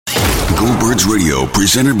Go Birds Radio,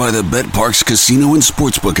 presented by the Bet Parks Casino and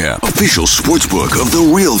Sportsbook app. Official sportsbook of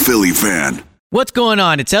the real Philly fan. What's going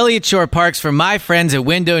on? It's Elliott Shore-Parks from my friends at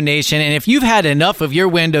Window Nation, and if you've had enough of your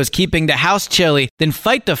windows keeping the house chilly, then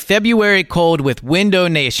fight the February cold with Window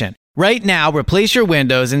Nation. Right now, replace your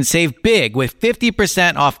windows and save big with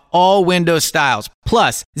 50% off all window styles,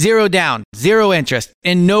 plus 0 down, 0 interest,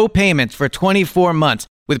 and no payments for 24 months.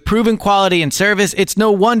 With proven quality and service, it's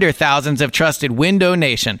no wonder thousands have trusted Window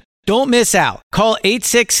Nation. Don't miss out. Call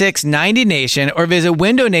 866-90NATION or visit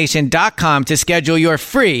windownation.com to schedule your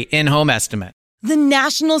free in-home estimate. The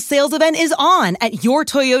national sales event is on at your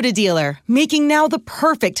Toyota dealer, making now the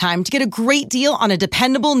perfect time to get a great deal on a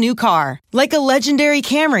dependable new car. Like a legendary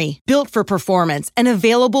Camry, built for performance and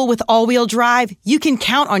available with all-wheel drive, you can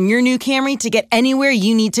count on your new Camry to get anywhere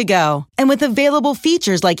you need to go. And with available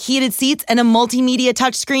features like heated seats and a multimedia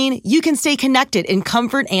touchscreen, you can stay connected in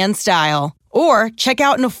comfort and style. Or check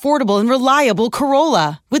out an affordable and reliable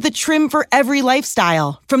Corolla with a trim for every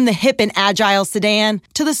lifestyle, from the hip and agile sedan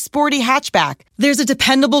to the sporty hatchback. There's a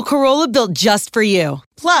dependable Corolla built just for you.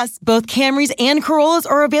 Plus, both Camrys and Corollas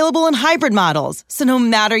are available in hybrid models, so no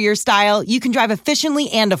matter your style, you can drive efficiently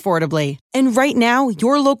and affordably. And right now,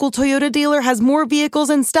 your local Toyota dealer has more vehicles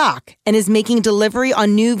in stock and is making delivery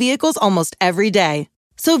on new vehicles almost every day.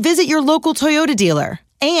 So visit your local Toyota dealer.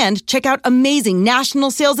 And check out amazing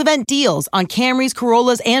national sales event deals on Camrys,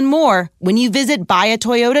 Corollas, and more when you visit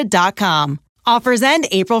buyatoyota.com. Offers end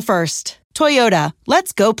April 1st. Toyota,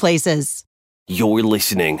 let's go places. You're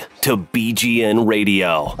listening to BGN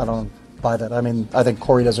Radio. I don't buy that. I mean, I think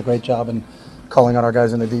Corey does a great job in calling out our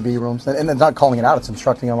guys in the DB rooms. And it's not calling it out, it's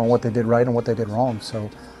instructing them on what they did right and what they did wrong.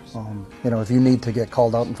 So, if you need to get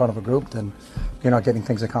called out in front of a group, then you're not getting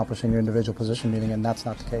things accomplished in your individual position meeting, and that's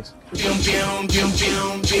not the case. They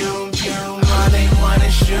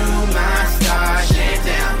wanna shoot my star shit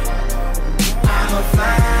down. I'm a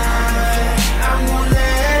fly, I won't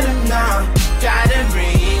let them know. Try to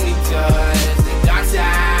bring me towards the dark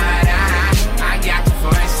side. I got the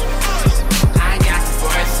force, I got the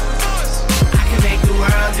force. I can make the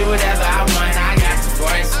world do whatever I want. I got the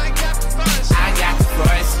force, I got the force, I got the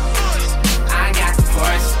force.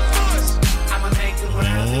 I'ma make the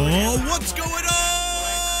world do whatever. What's going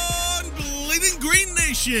on, Bleeding Green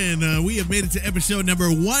Nation? We have made it to episode number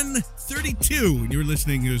 132, and you're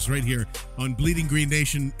listening to us right here on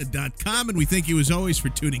bleedinggreennation.com, and we thank you as always for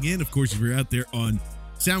tuning in. Of course, if you're out there on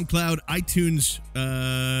SoundCloud, iTunes,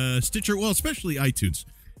 Stitcher, well, especially iTunes,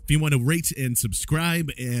 if you want to rate and subscribe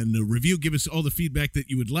and review, give us all the feedback that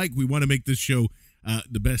you would like. We want to make this show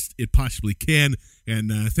the best it possibly can,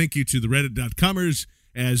 and thank you to the Reddit.comers,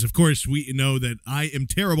 as, of course, we know that I am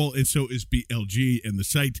terrible, and so is BLG and the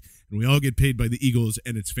site, and we all get paid by the Eagles,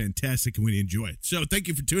 and it's fantastic, and we enjoy it. So thank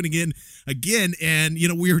you for tuning in again, and,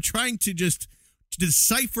 we are trying to just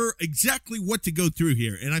decipher exactly what to go through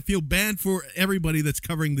here, and I feel bad for everybody that's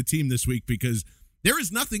covering the team this week, because there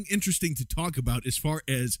is nothing interesting to talk about as far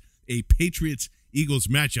as a Patriots-Eagles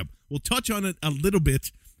matchup. We'll touch on it a little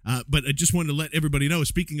bit, but I just wanted to let everybody know,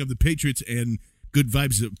 speaking of the Patriots and Good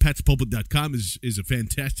Vibes, patspulpit.com is a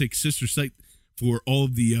fantastic sister site for all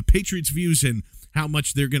of the Patriots views and how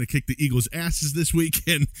much they're going to kick the Eagles' asses this week.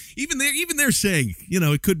 And even they're saying,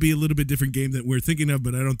 it could be a little bit different game that we're thinking of,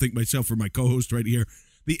 but I don't think myself or my co-host right here,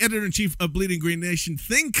 the editor-in-chief of Bleeding Green Nation,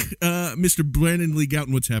 think. Mr. Brandon Lee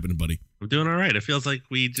Gouton, what's happening, buddy? I'm doing all right. It feels like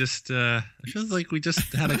we just had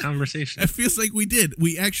a conversation. It feels like we did.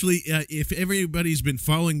 We actually, if everybody's been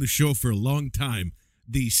following the show for a long time,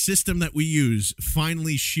 the system that we use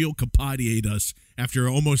finally Shield Capadia'd us after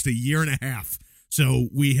almost a year and a half. So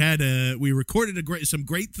we recorded some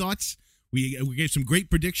great thoughts. We gave some great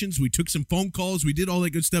predictions. We took some phone calls. We did all that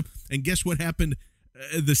good stuff. And guess what happened?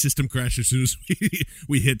 The system crashed as soon as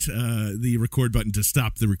we hit the record button to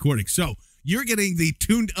stop the recording. So you're getting the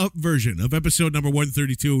tuned up version of episode number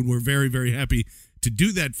 132, and we're very, very happy to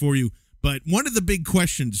do that for you. But one of the big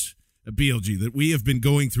questions, BLG, that we have been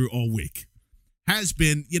going through all week has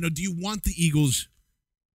been, do you want the Eagles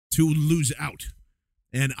to lose out?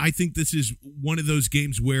 And I think this is one of those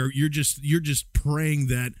games where you're just praying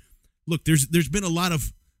that, look, there's been a lot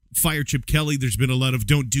of fire Chip Kelly. There's been a lot of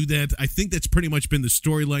don't do that. I think that's pretty much been the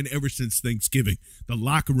storyline ever since Thanksgiving. The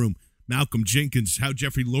locker room, Malcolm Jenkins, how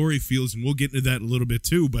Jeffrey Lurie feels, and we'll get into that a little bit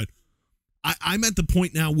too. But I'm at the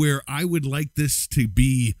point now where I would like this to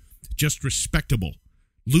be just respectable.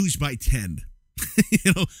 Lose by 10.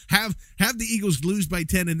 Have the Eagles lose by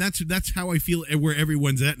 10, and that's how I feel where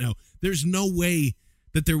everyone's at now. There's no way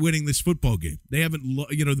that they're winning this football game. They haven't,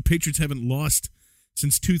 the Patriots haven't lost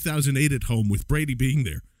since 2008 at home with Brady being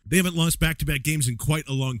there. They haven't lost back-to-back games in quite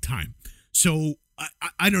a long time. So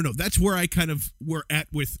I don't know. That's where I kind of we're at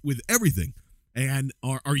with everything. And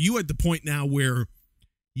are you at the point now where,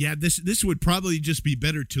 yeah, this would probably just be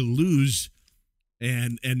better to lose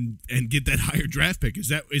and get that higher draft pick? Is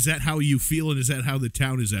that how you feel, and is that how the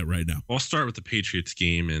town is at right now? I'll start with the Patriots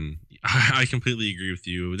game, and I completely agree with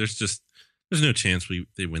you. There's no chance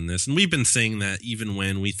they win this, and we've been saying that even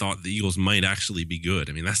when we thought the Eagles might actually be good.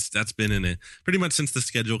 I mean, that's been in it pretty much since the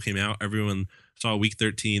schedule came out. Everyone saw Week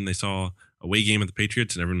 13, they saw a away game at the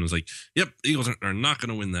Patriots, and everyone was like, "Yep, the Eagles are not going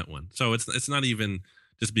to win that one." So it's not even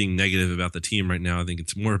just being negative about the team right now. I think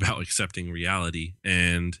it's more about accepting reality.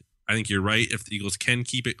 And I think you're right. If the Eagles can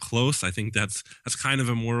keep it close, I think that's kind of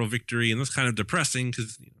a moral victory, and that's kind of depressing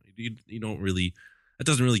because you don't really, it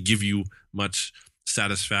doesn't really give you much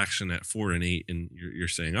satisfaction at 4-8, and you're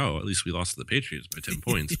saying, oh, at least we lost to the Patriots by 10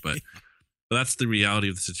 points. But that's the reality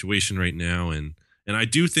of the situation right now, and I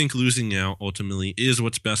do think losing out ultimately is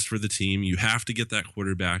what's best for the team. You have to get that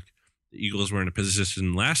quarterback. The Eagles were in a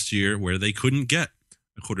position last year where they couldn't get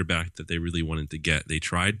a quarterback that they really wanted to get. They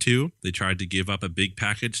tried to give up a big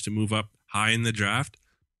package to move up high in the draft,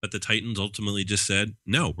 but the Titans ultimately just said,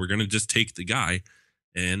 no, we're going to just take the guy.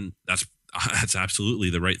 And that's absolutely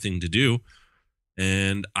the right thing to do.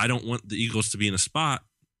 And I don't want the Eagles to be in a spot,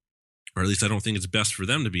 or at least I don't think it's best for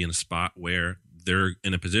them to be in a spot where they're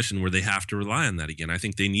in a position where they have to rely on that again. I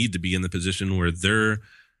think they need to be in the position where they're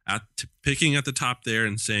picking at the top there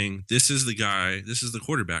and saying, this is the guy, this is the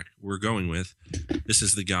quarterback we're going with. This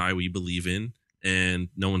is the guy we believe in, and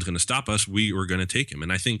no one's going to stop us. We are going to take him.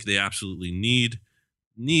 And I think they absolutely need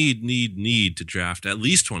to draft at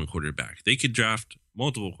least one quarterback. They could draft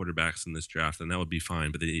multiple quarterbacks in this draft, and that would be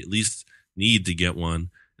fine, but they at least need to get one,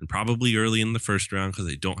 and probably early in the first round because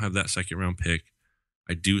they don't have that second round pick.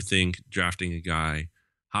 I do think drafting a guy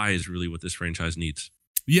high is really what this franchise needs.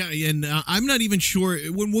 Yeah, and I'm not even sure.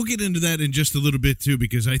 We'll get into that in just a little bit too,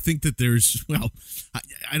 because I think that there's, well,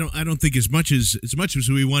 I don't think as much as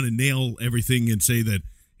we want to nail everything and say that,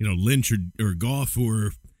 you know, Lynch or Goff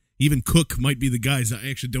or even Cook might be the guys. I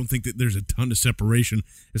actually don't think that there's a ton of separation,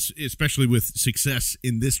 especially with success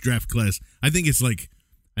in this draft class. I think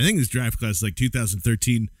this draft class is like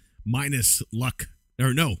 2013 minus luck.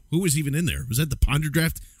 Or no, who was even in there? Was that the Ponder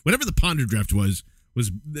draft? Whatever the Ponder draft was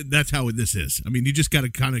that's how this is. I mean, you just got to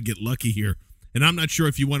kind of get lucky here. And I'm not sure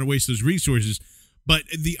if you want to waste those resources. But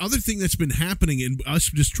the other thing that's been happening, and us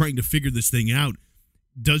just trying to figure this thing out,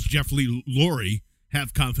 does Jeffrey Lurie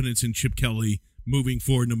have confidence in Chip Kelly moving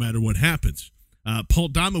forward no matter what happens? Paul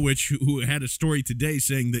Domowitch, who had a story today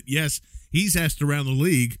saying that, yes, he's asked around the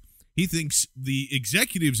league. He thinks the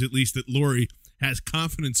executives, at least, that Lurie has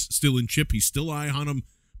confidence still in Chip. He's still eye on him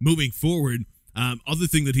moving forward. Other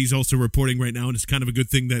thing that he's also reporting right now, and it's kind of a good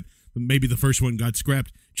thing that maybe the first one got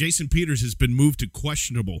scrapped, Jason Peters has been moved to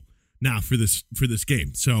questionable now for this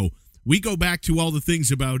game. So we go back to all the things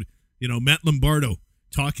about, you know, Matt Lombardo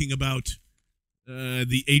talking about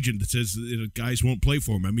the agent that says, you know, guys won't play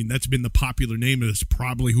for him. I mean, that's been the popular name. That's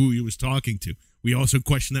probably who he was talking to. We also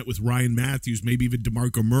question that with Ryan Matthews, maybe even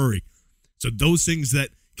DeMarco Murray. So those things that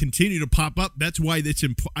continue to pop up, that's why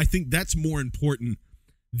I think that's more important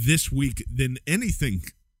this week than anything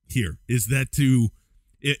here, is that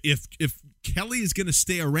if Kelly is going to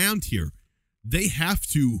stay around here, they have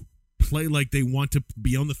to play like they want to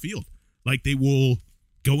be on the field, like they will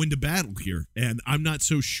go into battle here. And I'm not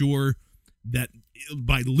so sure that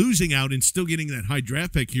by losing out and still getting that high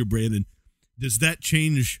draft pick here, Brandon, does that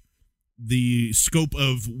change the scope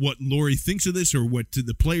of what Lurie thinks of this, or what do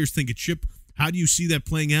the players think of Chip? How do you see that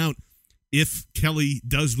playing out if Kelly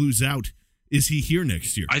does lose out? Is he here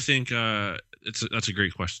next year? I think that's a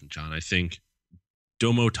great question, John. I think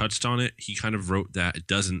Domo touched on it. He kind of wrote that it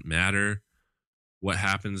doesn't matter what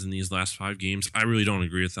happens in these last 5 games. I really don't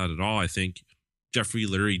agree with that at all. I think Jeffrey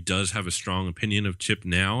Lurie does have a strong opinion of Chip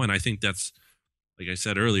now, and I think that's, like I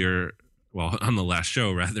said earlier, well, on the last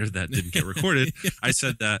show, rather, that didn't get recorded, I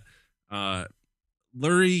said that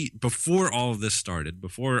Lurie, before all of this started,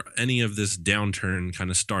 before any of this downturn kind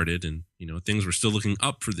of started, and, you know, things were still looking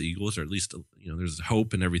up for the Eagles, or at least, you know, there's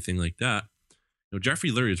hope and everything like that. You know,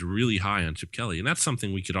 Jeffrey Lurie is really high on Chip Kelly, and that's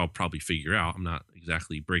something we could all probably figure out. I'm not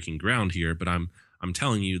exactly breaking ground here, but I'm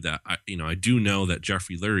telling you that I do know that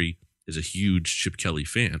Jeffrey Lurie is a huge Chip Kelly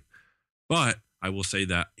fan. But I will say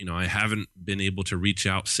that, you know, I haven't been able to reach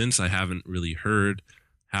out since. I haven't really heard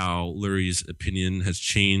how Lurie's opinion has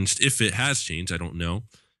changed. If it has changed, I don't know.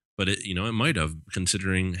 But it might have,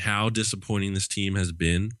 considering how disappointing this team has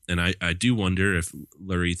been. And I do wonder if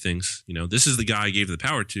Lurie thinks, you know, this is the guy I gave the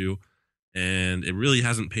power to, and it really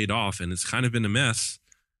hasn't paid off, and it's kind of been a mess.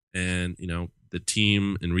 And, you know, the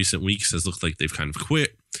team in recent weeks has looked like they've kind of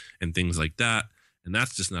quit and things like that. and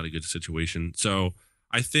that's just not a good situation. So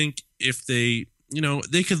I think if they,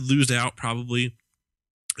 they could lose out probably,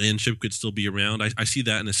 and Chip could still be around. I see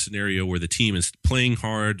that in a scenario where the team is playing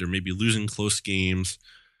hard or maybe losing close games,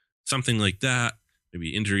 something like that.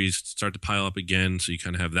 Maybe injuries start to pile up again, so you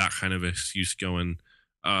kind of have that kind of excuse going.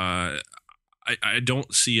 I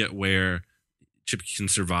don't see it where Chip can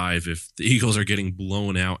survive if the Eagles are getting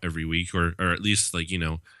blown out every week, or at least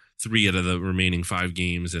 3 out of the remaining 5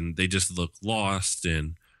 games, and they just look lost,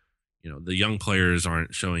 and the young players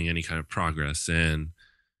aren't showing any kind of progress, and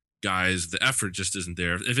guys, the effort just isn't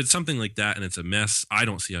there. If it's something like that and it's a mess, I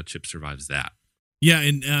don't see how Chip survives that. Yeah,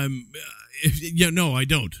 and no, I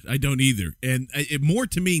don't. I don't either. And more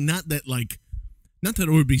to me, not that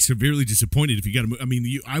I would be severely disappointed if you got to move. I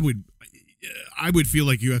mean, I would feel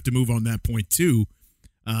like you have to move on that point too.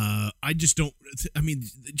 I just don't. I mean,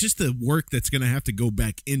 just the work that's going to have to go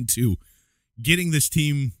back into getting this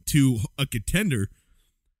team to a contender.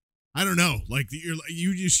 I don't know.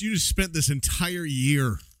 You just spent this entire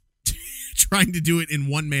year trying to do it in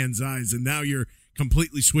one man's eyes, and now you're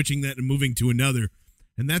completely switching that and moving to another.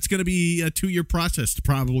 And that's going to be a 2-year process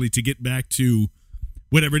probably to get back to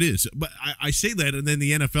whatever it is. But I say that, and then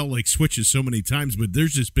the NFL switches so many times, but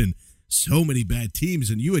there's just been so many bad teams.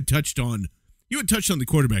 And you had touched on the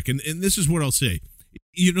quarterback, and this is what I'll say.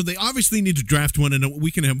 They obviously need to draft one, and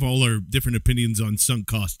we can have all our different opinions on sunk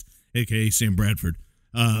cost, aka Sam Bradford.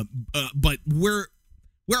 But where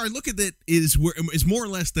I look at that is more or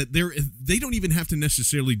less that they don't even have to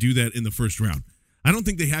necessarily do that in the first round. I don't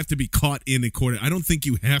think they have to be caught in a quarter. I don't think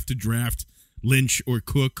you have to draft Lynch or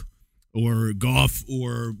Cook or Goff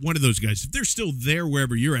or one of those guys. If they're still there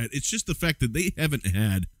wherever you're at, it's just the fact that they haven't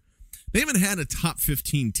had a top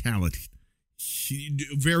 15 talent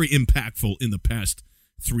very impactful in the past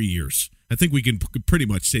 3 years. I think we can pretty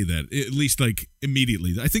much say that, at least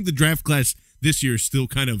immediately. I think the draft class this year is still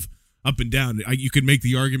kind of up and down. You could make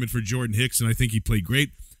the argument for Jordan Hicks, and I think he played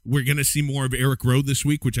great. We're going to see more of Eric Rowe this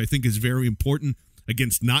week, which I think is very important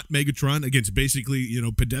against not Megatron, against basically,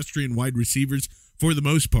 pedestrian wide receivers for the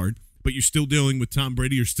most part. But you're still dealing with Tom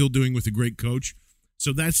Brady. You're still dealing with a great coach.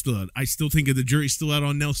 So I still think the jury's still out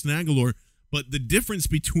on Nelson Aguilar. But the difference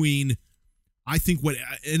between, I think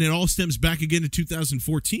and it all stems back again to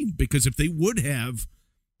 2014, because if they would have,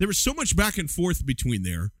 there was so much back and forth between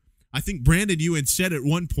there. I think, Brandon, you had said at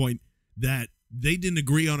one point that they didn't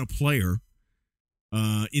agree on a player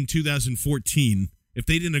in 2014. If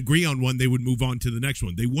they didn't agree on one, they would move on to the next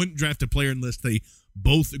one. They wouldn't draft a player unless they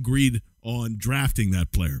both agreed on drafting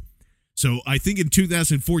that player. So I think in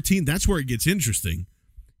 2014, that's where it gets interesting.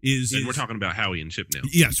 And we're talking about Howie and Chip now.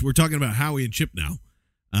 Yes, we're talking about Howie and Chip now.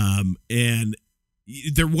 And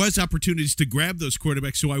there was opportunities to grab those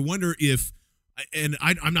quarterbacks. So I wonder if, and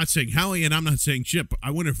I'm not saying Howie and I'm not saying Chip,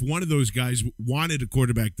 I wonder if one of those guys wanted a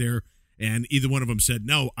quarterback there and either one of them said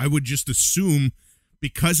no. I would just assume,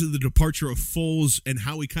 because of the departure of Foles and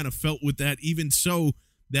how he kind of felt with that, even so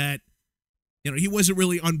that, he wasn't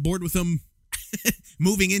really on board with them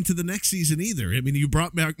moving into the next season either. I mean, you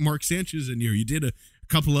brought back Mark Sanchez in here. You did a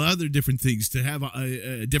couple of other different things to have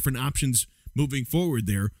different options moving forward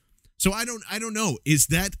there. So I don't know. Is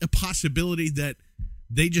that a possibility that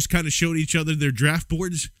they just kind of showed each other their draft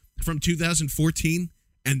boards from 2014,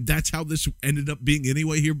 and that's how this ended up being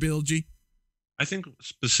anyway here, Bill G? I think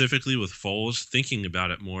specifically with Foles, thinking about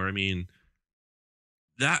it more, I mean,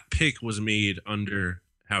 that pick was made under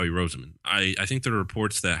Howie Roseman. I think there are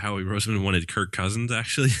reports that Howie Roseman wanted Kirk Cousins,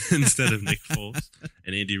 actually, instead of Nick Foles,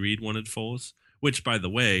 and Andy Reid wanted Foles, which, by the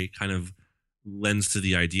way, kind of lends to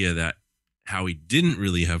the idea that Howie didn't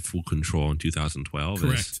really have full control in 2012,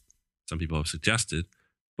 correct, as some people have suggested.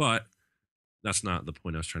 But that's not the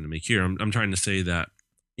point I was trying to make here. I'm trying to say that,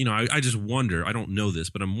 I just wonder, I don't know this,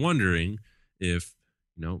 but I'm wondering if,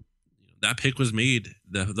 that pick was made,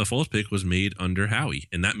 the Foles pick was made under Howie,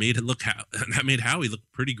 and that made Howie look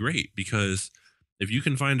pretty great, because if you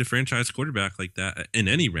can find a franchise quarterback like that in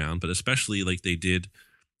any round, but especially like they did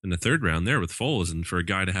in the third round there with Foles, and for a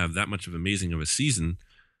guy to have that much of amazing of a season,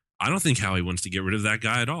 I don't think Howie wants to get rid of that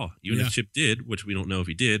guy at all. Even if Chip did, which we don't know if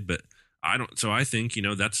he did, but I don't. So I think,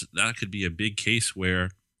 that could be a big case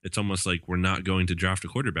where it's almost like we're not going to draft a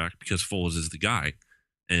quarterback because Foles is the guy.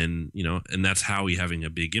 And, and that's Howie having a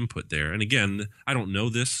big input there. And again, I don't know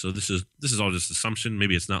this, so this is all just assumption.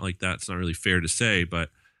 Maybe it's not like that. It's not really fair to say, but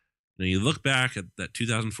you look back at that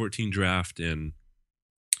 2014 draft, and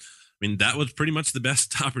I mean, that was pretty much the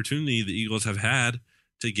best opportunity the Eagles have had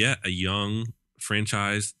to get a young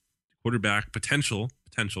franchise quarterback potential,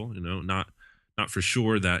 not for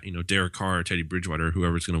sure that, Derek Carr or Teddy Bridgewater,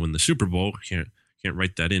 whoever's going to win the Super Bowl, can't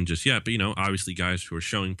write that in just yet. But, obviously guys who are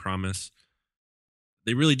showing promise.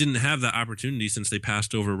 they really didn't have that opportunity since they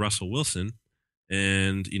passed over Russell Wilson.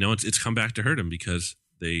 And, it's come back to hurt them because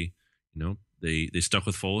they stuck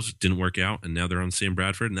with Foles, didn't work out, and now they're on Sam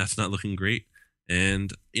Bradford, and that's not looking great.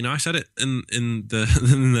 And, I said it in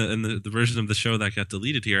the version of the show that got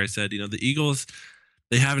deleted here. I said, the Eagles,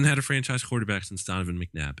 they haven't had a franchise quarterback since Donovan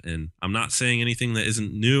McNabb. And I'm not saying anything that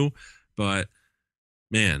isn't new, but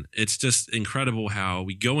man, it's just incredible how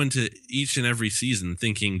we go into each and every season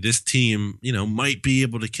thinking this team, might be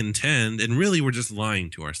able to contend. And really, we're just lying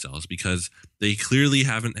to ourselves because they clearly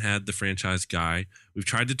haven't had the franchise guy. We've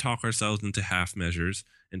tried to talk ourselves into half measures,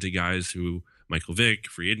 into guys who, Michael Vick,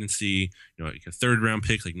 free agency, like a third round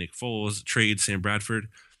pick like Nick Foles, trade Sam Bradford.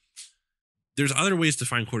 There's other ways to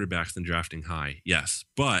find quarterbacks than drafting high. Yes.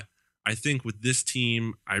 But I think with this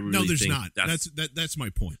team, I really there's think not. That's my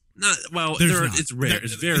point. It's rare.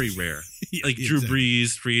 It's very rare. Yeah, like Drew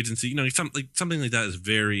Brees, free agency, something like that is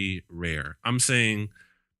very rare. I'm saying,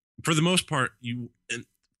 for the most part, and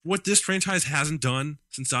what this franchise hasn't done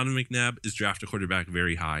since Donovan McNabb is draft a quarterback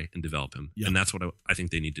very high and develop him, and that's what I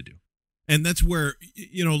think they need to do. And that's where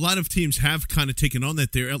a lot of teams have kind of taken on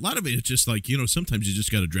that. There, a lot of it is just like sometimes you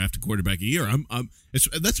just got to draft a quarterback a year.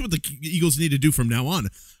 That's what the Eagles need to do from now on.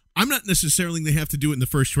 I'm not necessarily they have to do it in the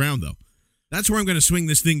first round though. That's where I'm going to swing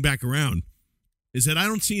this thing back around. Is that I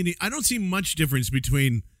don't see much difference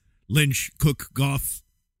between Lynch, Cook, Goff,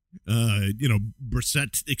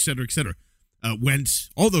 Brissett, et cetera, Wentz,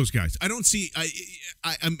 all those guys. I don't see.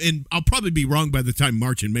 And I'll probably be wrong by the time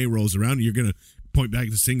March and May rolls around. And you're going to point back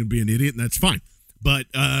to this thing and be an idiot, and that's fine. But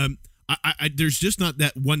there's just not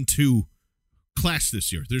that 1-2 class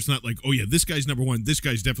this year. There's not like, oh yeah, this guy's number one, this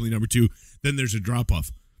guy's definitely number two. Then there's a drop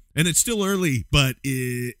off. And it's still early, but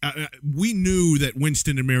we knew that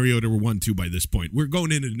Winston and Mariota were 1-2 by this point. We're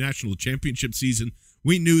going into the national championship season.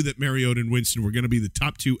 We knew that Mariota and Winston were going to be the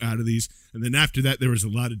top two out of these. And then after that, there was a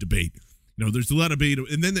lot of debate. There's a lot of debate.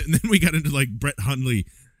 And then we got into like Brett Hundley.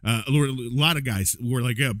 A lot of guys were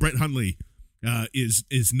like, yeah, Brett Hundley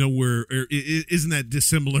is nowhere, or isn't that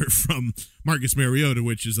dissimilar from Marcus Mariota,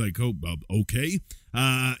 which is like, oh, okay.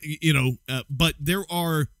 But there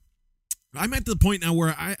are. I'm at the point now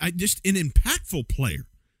where I just an impactful player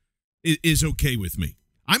is okay with me.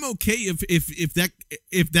 I'm okay if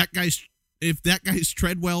that guy's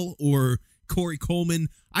Treadwell or Corey Coleman.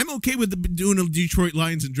 I'm okay with doing the Detroit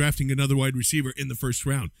Lions and drafting another wide receiver in the first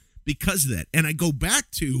round because of that. And I go back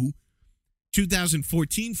to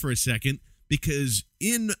 2014 for a second because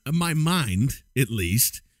in my mind, at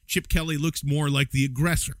least, Chip Kelly looks more like the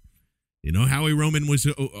aggressor. Howie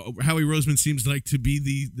Roseman seems like to be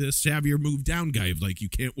the savvier move down guy of like, you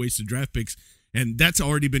can't waste the draft picks. And that's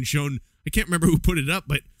already been shown. I can't remember who put it up,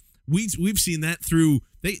 but we've seen that through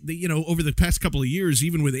they over the past couple of years,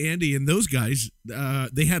 even with Andy and those guys,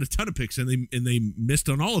 they had a ton of picks and they missed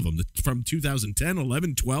on all of them from 2010,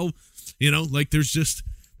 11, 12,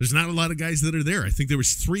 there's not a lot of guys that are there. I think there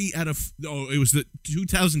was it was the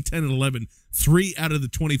 2010 and 11, 3 out of the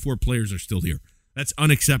 24 players are still here. That's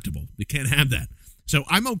unacceptable. They can't have that. So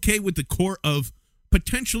I'm okay with the core of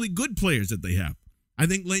potentially good players that they have. I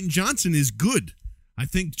think Lane Johnson is good. I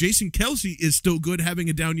think Jason Kelce is still good having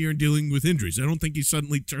a down year and dealing with injuries. I don't think he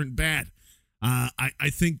suddenly turned bad. I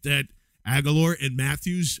think that Aguilar and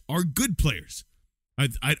Matthews are good players. I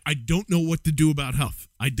don't know what to do about Huff.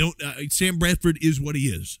 Sam Bradford is what he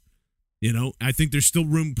is. I think there's still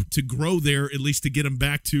room to grow there, at least to get him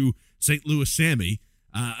back to St. Louis Sammy.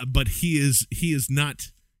 But he's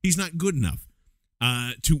not good enough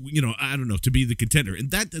to be the contender.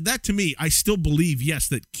 And that to me, I still believe, yes,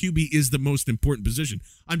 that QB is the most important position.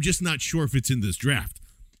 I'm just not sure if it's in this draft.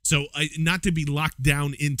 So not to be locked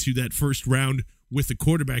down into that first round with the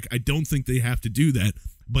quarterback, I don't think they have to do that.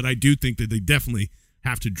 But I do think that they definitely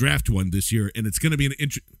have to draft one this year, and it's going to be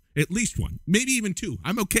at least one, maybe even two.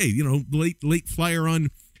 I'm okay. Late flyer on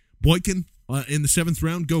Boykin in the 7th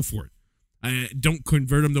round, go for it. Don't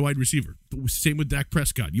convert him to wide receiver. Same with Dak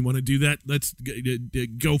Prescott. You want to do that? Let's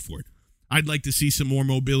go for it. I'd like to see some more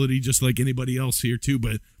mobility just like anybody else here too,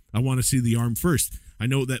 but I want to see the arm first. I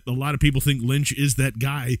know that a lot of people think Lynch is that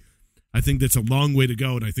guy. I think that's a long way to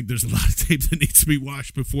go, and I think there's a lot of tape that needs to be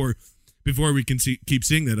washed before we can keep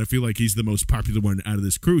seeing that. I feel like he's the most popular one out of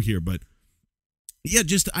this crew here, but yeah,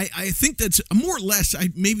 I think that's more or less,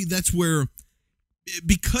 maybe that's where,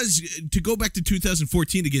 because to go back to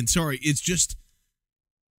 2014 again, sorry, it's just,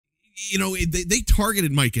 they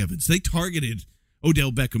targeted Mike Evans. They targeted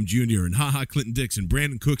Odell Beckham Jr. and Clinton Dix and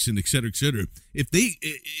Brandon Cooks and et cetera, et cetera. If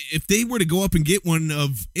they were to go up and get one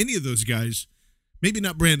of any of those guys, maybe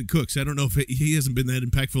not Brandon Cooks. I don't know if he hasn't been that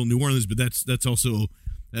impactful in New Orleans, but that's also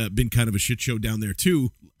been kind of a shit show down there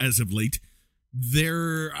too as of late.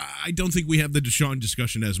 I don't think we have the Deshaun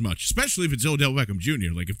discussion as much, especially if it's Odell Beckham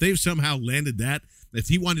Jr. Like, if they've somehow landed that, if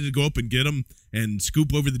he wanted to go up and get him and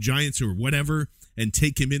scoop over the Giants or whatever and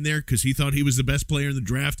take him in there because he thought he was the best player in the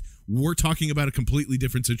draft, we're talking about a completely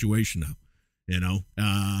different situation now, you know?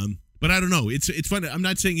 But I don't know. It's fun. I'm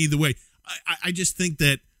not saying either way. I just think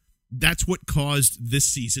that's what caused this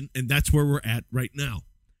season, and that's where we're at right now.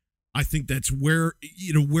 I think that's where,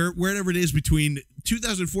 wherever it is between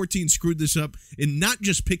 2014 screwed this up in not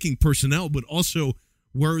just picking personnel, but also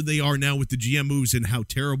where they are now with the GM moves and how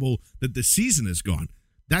terrible that the season has gone.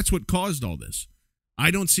 That's what caused all this.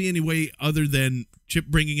 I don't see any way other than Chip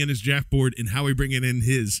bringing in his draft board and Howie bringing in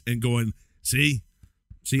his and going, see,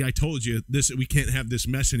 I told you this. We can't have this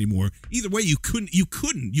mess anymore. Either way, you can't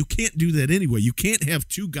do that anyway. You can't have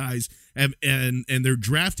two guys and their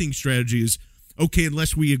drafting strategy is, okay,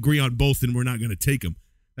 unless we agree on both, then we're not going to take them.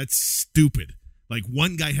 That's stupid. Like,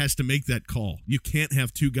 one guy has to make that call. You can't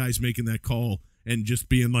have two guys making that call and just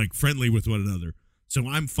being like friendly with one another. So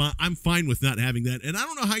I'm fine with not having that. And I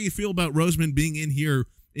don't know how you feel about Roseman being in here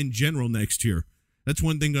in general next year. That's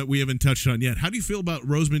one thing that we haven't touched on yet. How do you feel about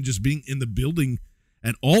Roseman just being in the building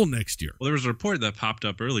at all next year? Well, there was a report that popped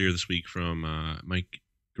up earlier this week from Mike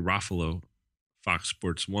Garofalo, Fox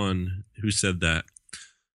Sports 1, who said that,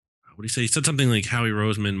 what did he say? He said something like Howie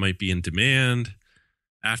Roseman might be in demand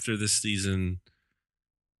after this season.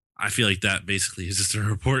 I feel like that basically is just a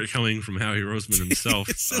report coming from Howie Roseman himself.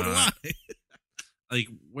 Like,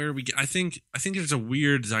 where we, I think there's a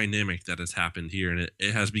weird dynamic that has happened here, and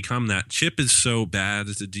it has become that Chip is so bad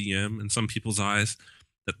as a GM in some people's eyes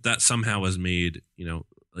that somehow has made,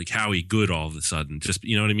 like Howie good all of a sudden. Just,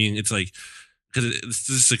 you know what I mean? It's like, because it's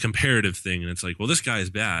just a comparative thing, and it's like, well, this guy is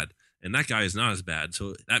bad, and that guy is not as bad,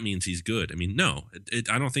 so that means he's good. I mean, no,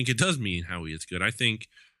 I don't think it does mean Howie is good. I think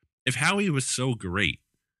if Howie was so great,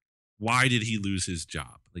 why did he lose his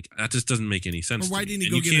job? Like, that just doesn't make any sense. Or why didn't he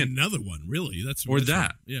go get another one? Really, that's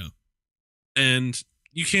that. Yeah. And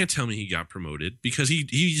you can't tell me he got promoted because he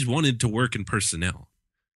just wanted to work in personnel.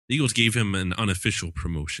 The Eagles gave him an unofficial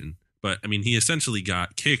promotion, but I mean, he essentially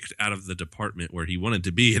got kicked out of the department where he wanted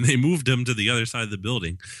to be, and they moved him to the other side of the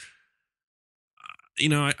building.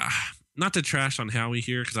 Not to trash on Howie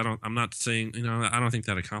here, because I'm not saying, I don't think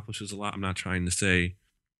that accomplishes a lot. I'm not trying to say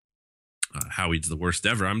Howie's the worst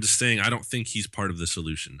ever. I'm just saying I don't think he's part of the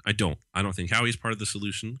solution. I don't think Howie's part of the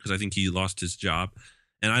solution, because I think he lost his job,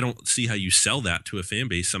 and I don't see how you sell that to a fan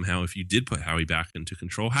base somehow if you did put Howie back into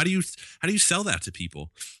control. How do you sell that to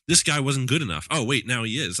people? This guy wasn't good enough. Oh wait, now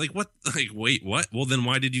he is. Like, what? Like, wait, what? Well, then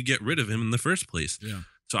why did you get rid of him in the first place? Yeah.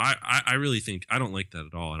 So I really think I don't like that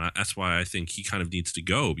at all, and that's why I think he kind of needs to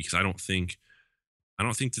go, because I don't think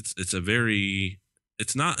it's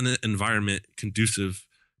not an environment conducive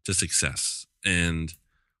to success, and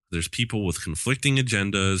there's people with conflicting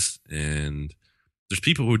agendas, and there's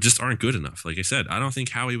people who just aren't good enough. Like I said, I don't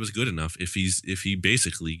think Howie was good enough if he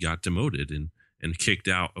basically got demoted and kicked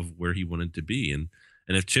out of where he wanted to be, and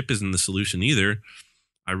if Chip isn't the solution either,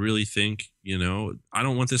 I really think I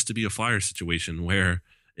don't want this to be a Flyer situation where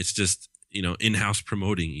it's just in-house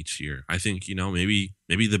promoting each year. I think maybe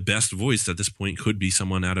the best voice at this point could be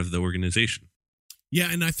someone out of the organization. Yeah,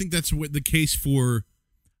 and I think that's what the case for.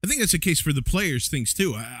 I think that's the case for the players' things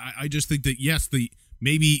too. I just think that yes, a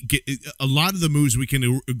lot of the moves we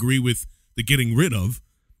can agree with the getting rid of.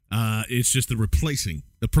 It's just the replacing.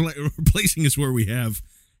 Replacing is where we have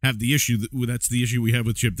the issue. That's the issue we have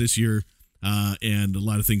with Chip this year, and a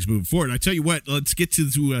lot of things moving forward. I tell you what, let's get to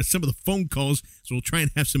some of the phone calls. So we'll try and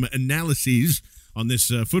have some analyses on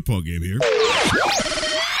this football game here.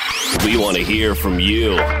 We want to hear from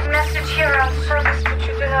you.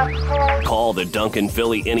 Call the Duncan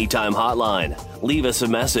Philly Anytime Hotline. Leave us a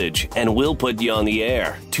message, and we'll put you on the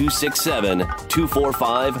air.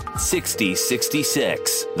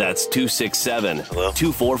 267-245-6066. That's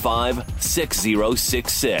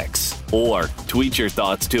 267-245-6066. Or tweet your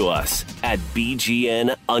thoughts to us at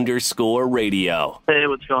BGN_radio. Hey,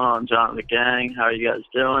 what's going on, John and the gang? How are you guys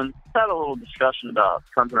doing? Had a little discussion about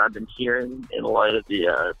something I've been hearing in light of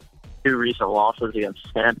the two recent losses against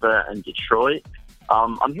Tampa and Detroit.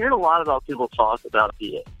 I'm hearing a lot about people talk about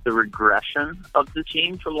the regression of the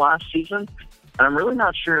team from last season, and I'm really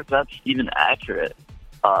not sure if that's even accurate.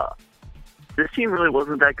 This team really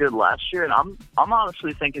wasn't that good last year, and I'm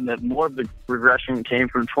honestly thinking that more of the regression came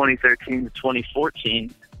from 2013 to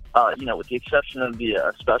 2014. With the exception of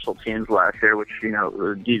the special teams last year, which the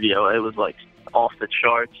DVOA was like off the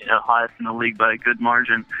charts, highest in the league by a good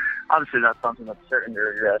margin. Obviously, that's something that's certain to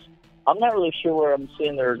regress. I'm not really sure where I'm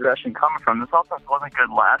seeing the regression coming from. This offense wasn't good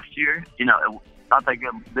last year. Not that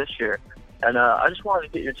good this year. And I just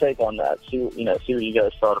wanted to get your take on that. See what you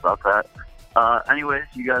guys thought about that. Anyways,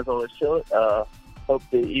 you guys always show it. Hope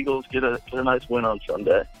the Eagles get a nice win on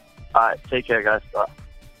Sunday. All right, take care, guys. Bye.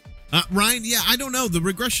 Ryan, yeah, I don't know. The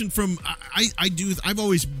regression from I've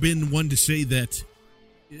always been one to say that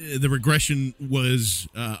the regression was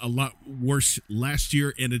a lot worse last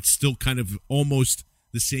year, and it's still kind of almost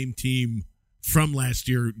the same team from last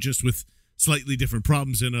year, just with slightly different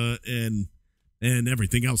problems and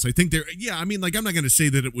everything else. I think I'm not going to say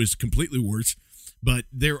that it was completely worse, but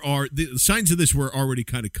the signs of this were already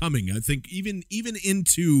kind of coming. I think even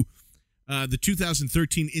into the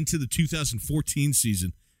 2013 into the 2014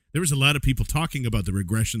 season, there was a lot of people talking about the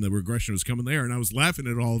regression. The regression was coming there, and I was laughing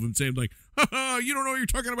at all of them, saying like, you don't know what you're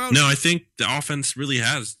talking about? No, I think the offense really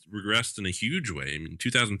has regressed in a huge way. I mean,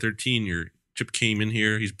 2013, Chip came in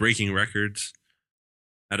here. He's breaking records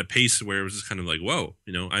at a pace where it was just kind of like, whoa.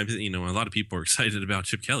 A lot of people are excited about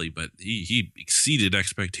Chip Kelly, but he exceeded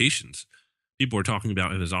expectations. People were talking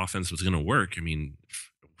about if his offense was going to work. I mean,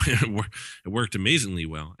 it worked amazingly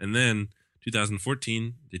well. And then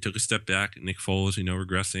 2014, they took a step back. Nick Foles,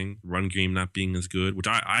 regressing, run game not being as good, which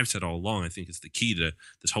I've said all along. I think is the key to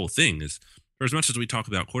this whole thing. Is for as much as we talk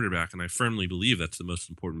about quarterback, and I firmly believe that's the most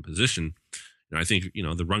important position. I think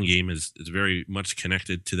the run game is very much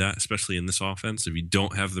connected to that, especially in this offense. If you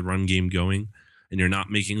don't have the run game going, and you're not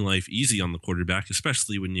making life easy on the quarterback,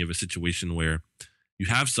 especially when you have a situation where you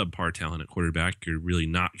have subpar talent at quarterback, you're really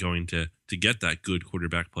not going to get that good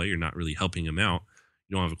quarterback play. You're not really helping him out.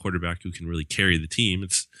 You don't have a quarterback who can really carry the team.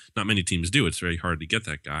 It's not many teams do. It's very hard to get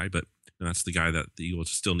that guy, but that's the guy that the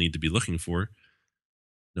Eagles still need to be looking for,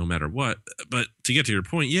 no matter what. But to get to your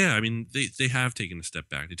point, yeah, I mean, they have taken a step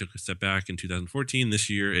back. They took a step back in 2014. This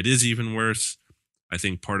year, it is even worse. I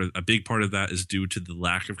think a big part of that is due to the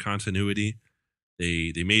lack of continuity.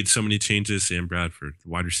 They made so many changes. Sam Bradford, the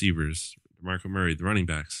wide receivers, DeMarco Murray, the running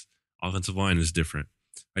backs, offensive line is different.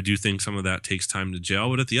 I do think some of that takes time to gel,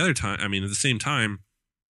 but at the same time,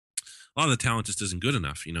 a lot of the talent just isn't good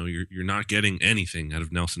enough. You're not getting anything out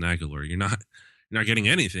of Nelson Aguilar. You're not getting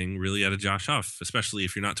anything really out of Josh Huff, especially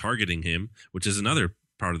if you're not targeting him, which is another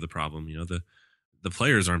part of the problem. The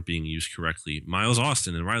players aren't being used correctly. Miles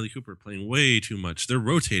Austin and Riley Cooper are playing way too much. They're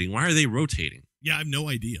rotating. Why are they rotating? Yeah, I have no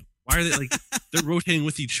idea. Why are they they're rotating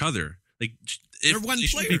with each other? They're one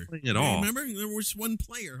player. Be playing at all. Remember, there was one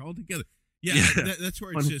player altogether. Yeah, that's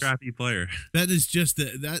where it's one just crappy player. That is just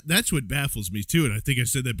that's what baffles me too, and I think I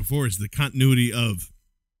said that before, is the continuity of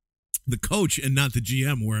the coach and not the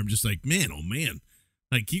GM. Where I'm just like, man, oh man,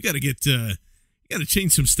 you got to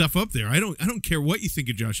change some stuff up there. I don't care what you think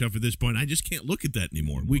of Josh Huff at this point. I just can't look at that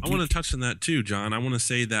anymore. I want to touch on that too, John. I want to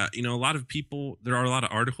say that a lot of people, there are a lot of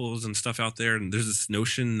articles and stuff out there, and there's this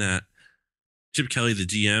notion that Chip Kelly, the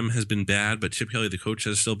GM, has been bad, but Chip Kelly, the coach,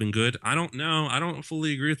 has still been good. I don't know. I don't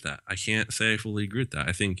fully agree with that. I can't say I fully agree with that.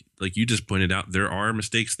 I think, like you just pointed out, there are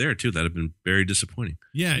mistakes there, too, that have been very disappointing.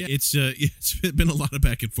 Yeah, it's been a lot of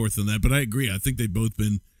back and forth on that, but I agree. I think they've both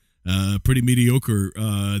been pretty mediocre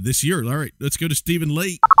this year. All right, let's go to Stephen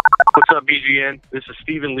Lee. What's up, BGN? This is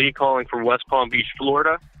Stephen Lee calling from West Palm Beach,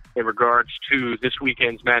 Florida, in regards to this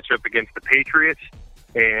weekend's matchup against the Patriots.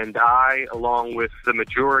 And I, along with the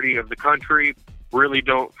majority of the country, really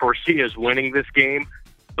don't foresee us winning this game.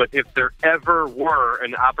 But if there ever were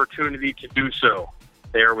an opportunity to do so,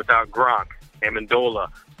 they are without Gronk, Amendola,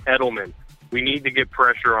 Edelman. We need to get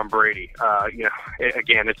pressure on Brady.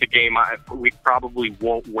 Again, it's a game we probably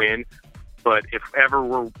won't win. But if ever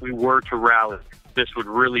we were to rally, this would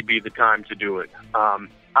really be the time to do it.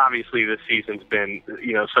 Obviously, this season's been,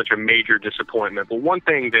 such a major disappointment. But one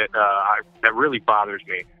thing that really bothers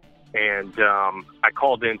me, and I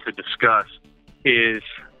called in to discuss, is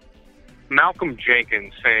Malcolm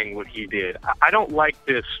Jenkins saying what he did. I don't like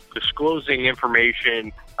this disclosing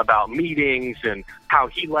information about meetings and how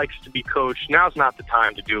he likes to be coached. Now's not the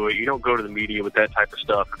time to do it. You don't go to the media with that type of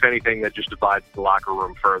stuff. If anything, that just divides the locker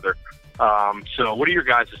room further. So what are your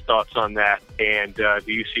guys' thoughts on that? And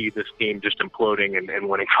do you see this team just imploding and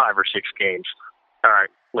winning 5 or 6 games? All right,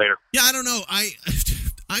 later. Yeah, I don't know.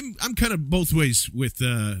 I'm kind of both ways with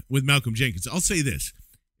Malcolm Jenkins. I'll say this.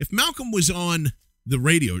 If Malcolm was on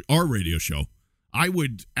our radio show, I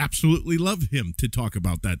would absolutely love him to talk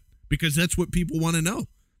about that, because that's what people want to know.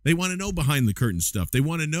 They want to know behind the curtain stuff. They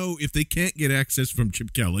want to know if they can't get access from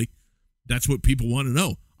Chip Kelly. That's what people want to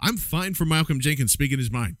know. I'm fine for Malcolm Jenkins speaking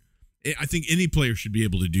his mind. I think any player should be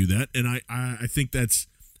able to do that, and I think that's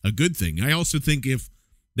a good thing. I also think if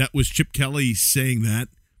that was Chip Kelly saying that,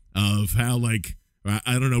 of how,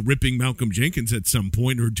 ripping Malcolm Jenkins at some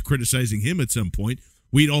point or criticizing him at some point,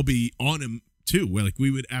 we'd all be on him too. We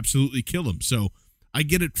would absolutely kill him. So I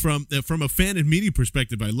get it from a fan and media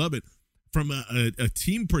perspective. I love it. From a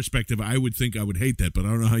team perspective, I would think I would hate that, but I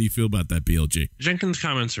don't know how you feel about that, BLG. Jenkins'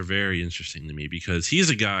 comments are very interesting to me because he's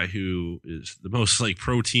a guy who is the most like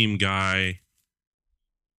pro team guy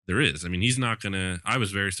there is. I mean, he's not gonna. I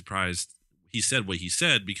was very surprised he said what he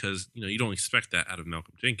said because you don't expect that out of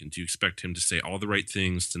Malcolm Jenkins. You expect him to say all the right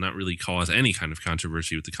things, to not really cause any kind of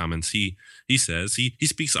controversy with the comments he says. He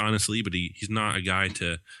speaks honestly, but he's not a guy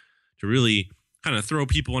to really kind of throw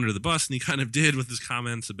people under the bus, and he kind of did with his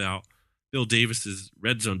comments about Bill Davis's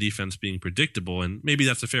red zone defense being predictable, and maybe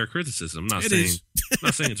that's a fair criticism. I'm not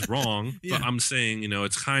saying it's wrong, yeah. But I'm saying,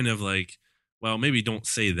 it's kind of like, well, maybe don't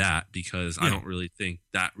say that because I don't really think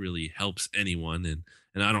that really helps anyone,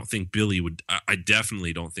 and I don't think Billy would. I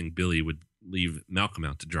definitely don't think Billy would leave Malcolm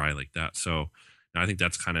out to dry like that. So I think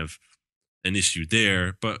that's kind of an issue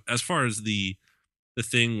there. But as far as the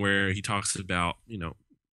thing where he talks about,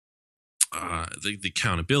 the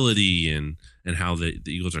accountability and how the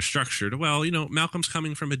Eagles are structured. Well, Malcolm's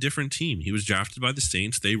coming from a different team. He was drafted by the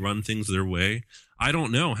Saints. They run things their way. I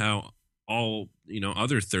don't know how all,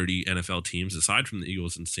 other 30 NFL teams aside from the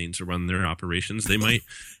Eagles and Saints run their operations. They might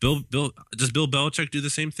does Bill Belichick do the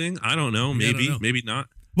same thing? I don't know. Maybe not.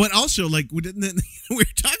 But also, like, we were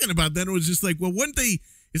talking about that. It was just like, well,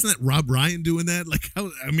 isn't that Rob Ryan doing that? Like,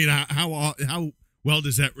 how well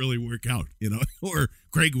does that really work out, or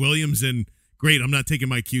Craig Williams? And great, I'm not taking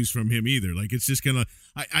my cues from him either. Like, it's just gonna.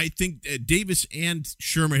 I think Davis and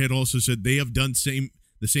Shermer had also said they have done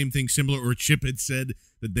the same thing similar, or Chip had said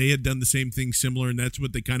that they had done the same thing similar, and that's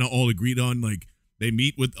what they kind of all agreed on. Like, they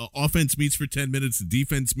meet with offense meets for 10 minutes, the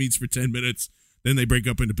defense meets for 10 minutes, then they break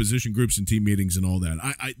up into position groups and team meetings and all that.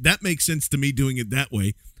 I that makes sense to me doing it that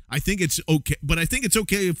way. I think it's okay, but I think it's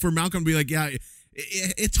okay for Malcolm to be like, yeah,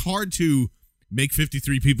 it's hard to make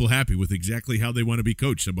 53 people happy with exactly how they want to be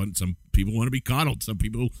coached. Some people want to be coddled. Some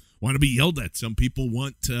people want to be yelled at. Some people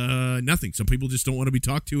want nothing. Some people just don't want to be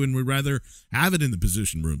talked to and would rather have it in the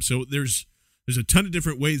position room. So there's a ton of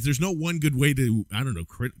different ways. There's no one good way to, I don't know,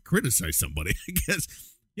 criticize somebody, I guess.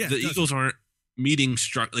 Yeah, the Eagles aren't meeting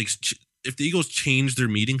if the Eagles change their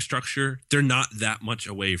meeting structure, they're not that much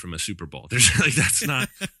away from a Super Bowl. There's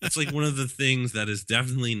that's like one of the things that is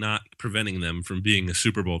definitely not preventing them from being a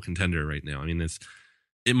Super Bowl contender right now. I mean,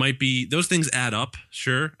 it might be, those things add up.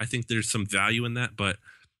 Sure. I think there's some value in that, but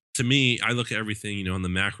to me, I look at everything, on the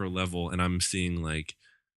macro level, and I'm seeing like,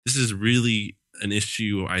 this is really an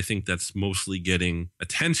issue. I think that's mostly getting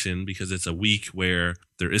attention because it's a week where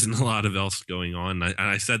there isn't a lot of else going on. And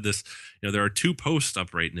I said this, there are 2 posts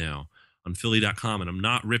up right now on Philly.com, and I'm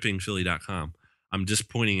not ripping Philly.com. I'm just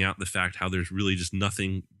pointing out the fact how there's really just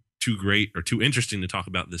nothing too great or too interesting to talk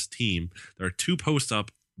about this team. There are 2 posts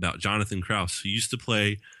up about Jonathan Krause, who used to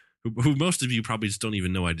play, who most of you probably just don't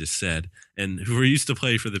even know I just said, and who used to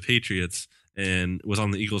play for the Patriots and was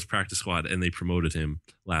on the Eagles practice squad, and they promoted him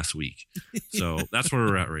last week. So that's where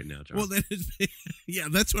we're at right now, John. Well,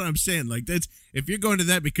 that's what I'm saying. Like, that's, if you're going to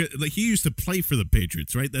that, because like he used to play for the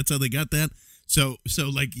Patriots, right? That's how they got that. So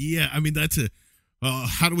like, yeah, I mean, that's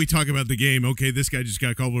how do we talk about the game? Okay, this guy just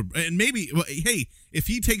got called. And maybe, hey, if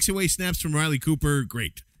he takes away snaps from Riley Cooper,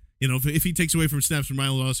 great. If he takes away from snaps from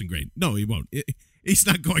Miles Lawson, great. No, he won't. He's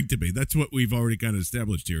not going to be. That's what we've already kind of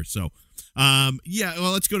established here. So, yeah,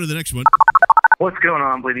 well, let's go to the next one. What's going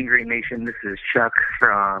on, Bleeding Green Nation? This is Chuck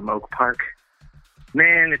from Oak Park.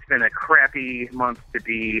 Man, it's been a crappy month to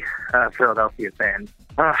be a Philadelphia fan.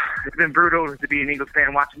 It's been brutal to be an Eagles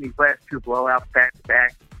fan watching these last 2 blowouts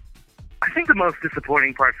back-to-back. I think the most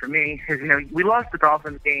disappointing part for me is, we lost the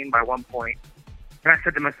Dolphins game by 1 point. And I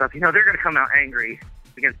said to myself, they're going to come out angry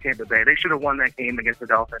against Tampa Bay. They should have won that game against the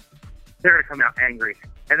Dolphins. They're going to come out angry.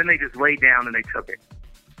 And then they just laid down and they took it.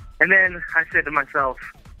 And then I said to myself,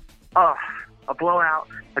 a blowout,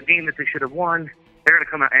 a game that they should have won, they're going to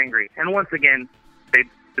come out angry. And once again, they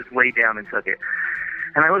just laid down and took it.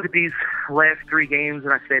 And I look at these last 3 games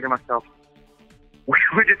and I say to myself,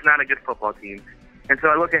 we're just not a good football team. And so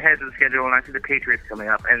I look ahead to the schedule and I see the Patriots coming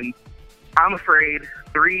up. And I'm afraid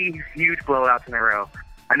 3 huge blowouts in a row.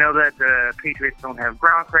 I know that the Patriots don't have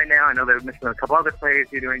Gronk right now. I know they're missing a couple other players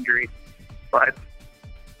due to injury. But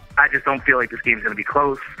I just don't feel like this game's going to be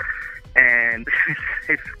close. And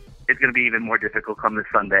it's going to be even more difficult come this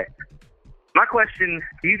Sunday. My question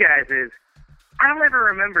to you guys is, I don't ever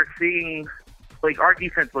remember seeing, like, our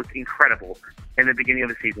defense looked incredible in the beginning of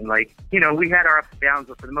the season. Like, we had our ups and downs,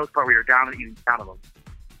 but for the most part, we were dominant using count of them.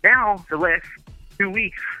 Now, the last 2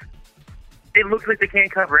 weeks, it looks like they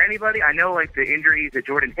can't cover anybody. I know, like, the injuries that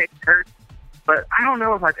Jordan Hicks hurt, but I don't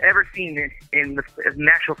know if I've ever seen it in the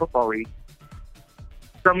National Football League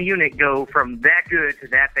some unit go from that good to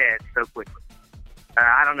that bad so quickly.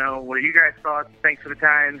 I don't know. What are you guys' thoughts? Thanks for the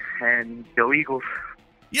time, and go Eagles.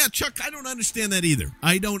 Yeah, Chuck, I don't understand that either.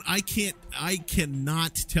 I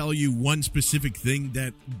cannot tell you one specific thing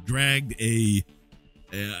that dragged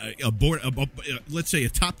let's say a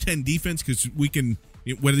top 10 defense, because we can,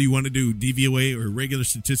 whether you want to do DVOA or regular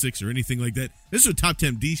statistics or anything like that, this is a top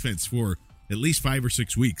 10 defense for at least 5 or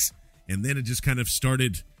 6 weeks. And then it just kind of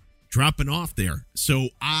started dropping off there. So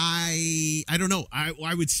I don't know.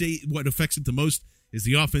 I would say what affects it the most is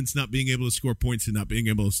the offense not being able to score points and not being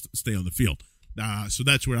able to stay on the field. So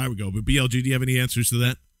that's where I would go. But BLG, do you have any answers to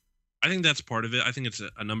that? I think that's part of it. I think it's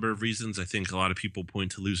a number of reasons. I think a lot of people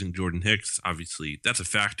point to losing Jordan Hicks. Obviously, that's a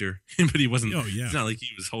factor, but he wasn't. Oh, yeah. It's not like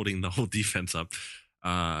he was holding the whole defense up.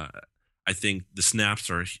 I think the snaps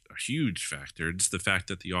are a huge factor. It's the fact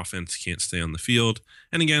that the offense can't stay on the field.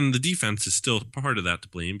 And again, the defense is still part of that to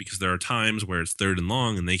blame, because there are times where it's 3rd and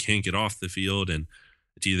long and they can't get off the field. And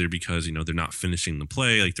it's either because, they're not finishing the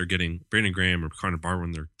play, like they're getting Brandon Graham or Connor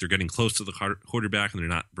Barwin, they're getting close to the quarterback and they're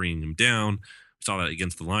not bringing him down. We saw that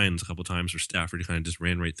against the Lions a couple of times where Stafford kind of just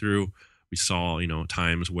ran right through. We saw,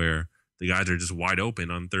 times where the guys are just wide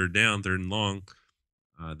open on 3rd down, 3rd and long.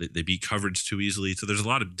 They beat coverage too easily. So there's a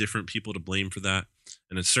lot of different people to blame for that.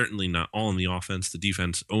 And it's certainly not all in the offense. The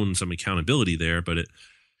defense owns some accountability there, but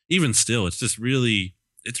even still, it's really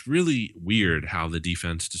weird how the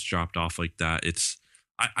defense just dropped off like that.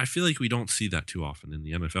 I feel like we don't see that too often in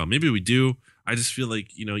the NFL. Maybe we do. I just feel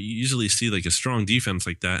like, you usually see like a strong defense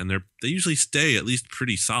like that, and they usually stay at least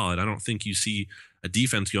pretty solid. I don't think you see a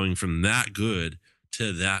defense going from that good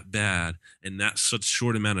to that bad in that such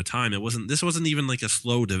short amount of time. This wasn't even like a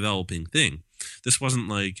slow developing thing. This wasn't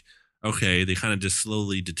like, okay, they kind of just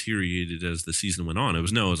slowly deteriorated as the season went on. It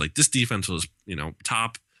was like this defense was,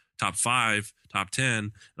 top 5, top 10,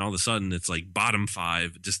 and all of a sudden it's like bottom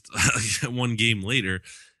 5 just one game later.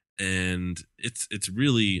 And it's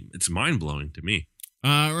mind blowing to me.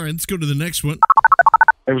 All right, let's go to the next one.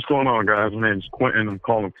 Hey, what's going on, guys? My name is Quentin. I'm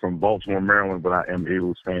calling from Baltimore, Maryland, but I am an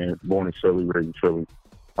Eagles fan, born in Philly, raised in Philly.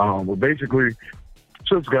 But basically,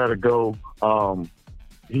 Chip's got to go.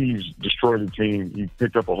 He's destroyed the team. He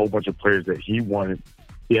picked up a whole bunch of players that he wanted.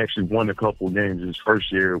 He actually won a couple of games his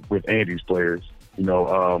first year with Andy's players. The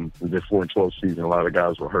 4-12 season, a lot of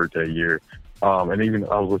guys were hurt that year. And even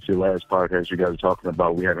I was with your last podcast, you guys were talking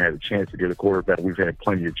about we haven't had a chance to get a quarterback. We've had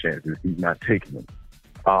plenty of chances. He's not taking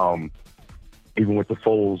them. Even with the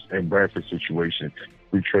Foles and Bradford situation,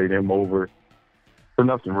 we trade him over for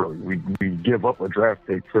nothing really. We give up a draft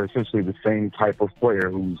pick for essentially the same type of player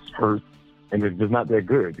who's hurt and is not that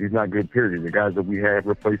good. He's not good, period. The guys that we have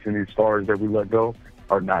replacing these stars that we let go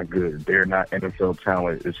are not good. They're not NFL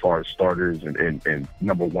talent as far as starters and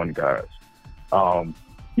number one guys.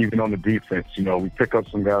 Even on the defense, we pick up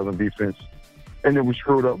some guys on defense, and then we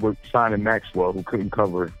screwed up with signing Maxwell, who couldn't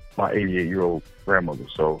cover my 88-year-old grandmother.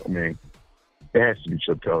 So, it has to be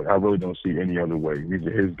Chip Kelly. I really don't see any other way. These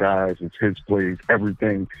are his guys. It's his plays.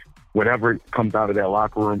 Everything, whatever comes out of that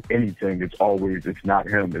locker room, anything, it's not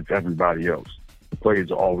him. It's everybody else. The plays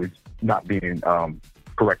are always not being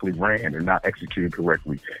correctly ran or not executed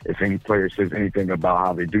correctly. If any player says anything about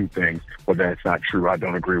how they do things, well, that's not true. I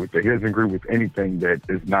don't agree with it. He doesn't agree with anything that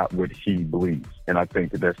is not what he believes. And I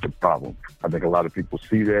think that's the problem. I think a lot of people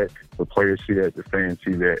see that. The players see that. The fans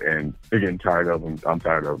see that. And they're getting tired of him. I'm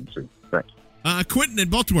tired of him, too. Thanks. Quentin in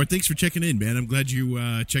Baltimore, thanks for checking in, man. I'm glad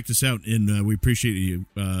you checked us out, and we appreciate you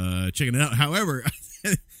checking it out. However,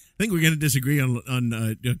 I think we're going to disagree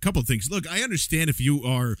on a couple of things. Look, I understand if you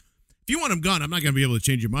want him gone, I'm not going to be able to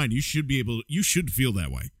change your mind. You should feel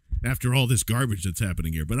that way after all this garbage that's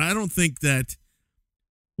happening here. But I don't think that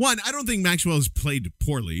I don't think Maxwell has played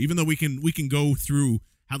poorly, even though we can go through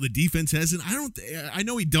how the defense has it. I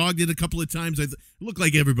know he dogged it a couple of times. It looked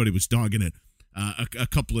like everybody was dogging it. A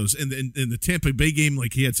couple of in the Tampa Bay game,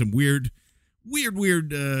 like he had some weird,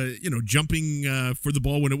 jumping for the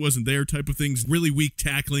ball when it wasn't there type of things. Really weak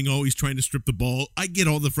tackling, always trying to strip the ball. I get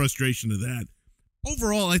all the frustration of that.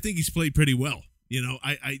 Overall, I think he's played pretty well.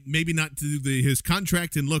 I maybe not to his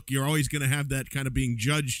contract, and look, you're always going to have that kind of being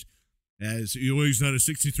judged as he's not a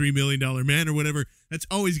 $63 million man or whatever. That's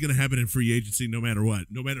always going to happen in free agency, no matter what,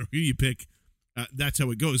 no matter who you pick. That's how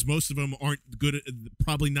it goes. Most of them aren't good,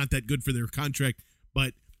 probably not that good for their contract,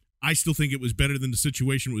 but I still think it was better than the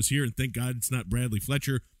situation was here, and thank God it's not Bradley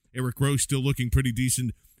Fletcher. Eric Rowe still looking pretty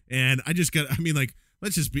decent, and let's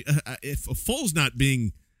just be, if Foles not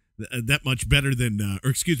being that much better than,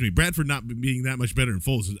 Bradford not being that much better than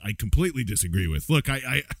Foles, I completely disagree with. Look,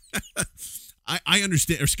 I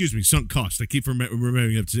understand, sunk cost. I keep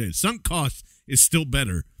remembering up to date. Sunk cost is still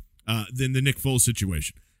better than the Nick Foles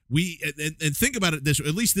situation. and think about it this,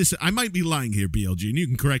 at least this, I might be lying here, BLG, and you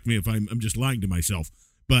can correct me if I'm just lying to myself,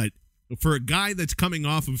 but for a guy that's coming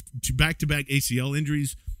off of back-to-back ACL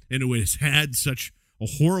injuries and who has had such a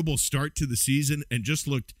horrible start to the season and just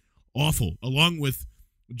looked awful, along with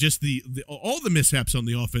just all the mishaps on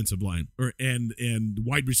the offensive line and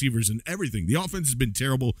wide receivers and everything. The offense has been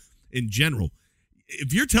terrible in general.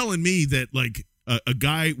 If you're telling me that like a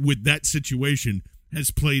guy with that situation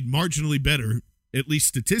has played marginally better, at least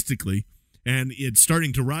statistically, and it's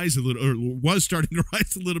starting to rise a little, or was starting to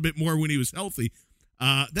rise a little bit more when he was healthy,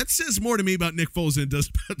 that says more to me about Nick Foles than it does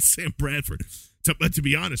about Sam Bradford, to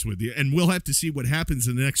be honest with you. And we'll have to see what happens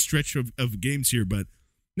in the next stretch of games here. But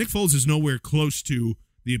Nick Foles is nowhere close to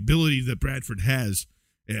the ability that Bradford has.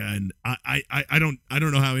 And I don't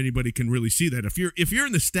know how anybody can really see that. If you're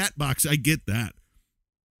in the stat box, I get that.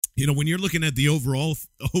 You know, when you're looking at the overall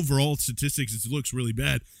statistics, it looks really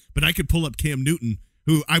bad. But I could pull up Cam Newton,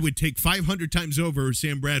 who I would take 500 times over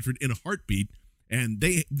Sam Bradford in a heartbeat. And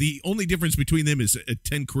the only difference between them is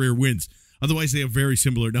 10 career wins. Otherwise, they have very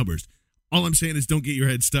similar numbers. All I'm saying is don't get your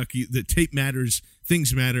head stuck. The tape matters.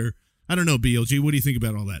 Things matter. I don't know, BLG. What do you think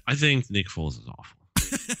about all that? I think Nick Foles is awful.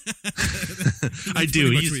 I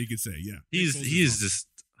do. He's what you could say. Yeah. He is just,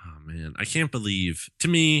 oh man, I can't believe, to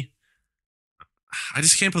me, I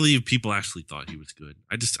just can't believe people actually thought he was good.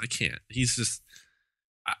 I can't. He's just,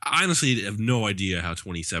 I honestly have no idea how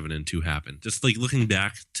 27-2 happened. Just like looking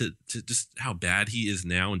back to just how bad he is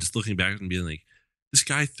now, and just looking back and being like, this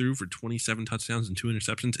guy threw for 27 touchdowns and 2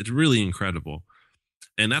 interceptions. It's really incredible.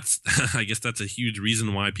 And that's, I guess that's a huge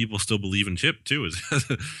reason why people still believe in Chip too, is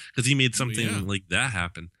because he made something like that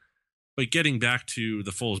happen. But getting back to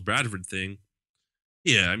the Foles Bradford thing,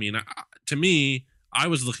 yeah, I mean, to me, I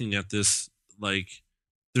was looking at this like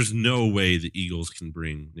there's no way the Eagles can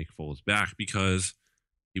bring Nick Foles back, because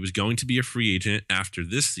he was going to be a free agent after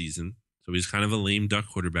this season. So he's kind of a lame duck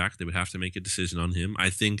quarterback. They would have to make a decision on him. I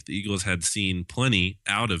think the Eagles had seen plenty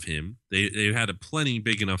out of him. They had a plenty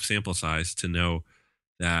big enough sample size to know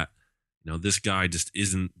that, you know, this guy just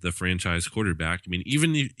isn't the franchise quarterback. I mean,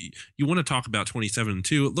 even if you want to talk about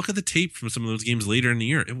 27-2, look at the tape from some of those games later in the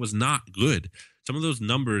year. It was not good. Some of those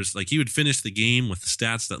numbers, like he would finish the game with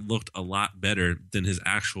stats that looked a lot better than his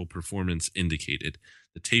actual performance indicated.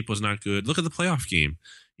 The tape was not good. Look at the playoff game.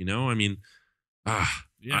 You know, I mean, I'm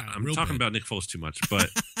talking about Nick Foles too much, but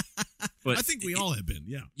I think we all have been.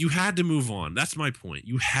 Yeah, you had to move on. That's my point.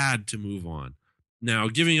 You had to move on. Now,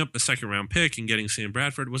 giving up a second round pick and getting Sam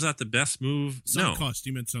Bradford, was that the best move? Sunk cost.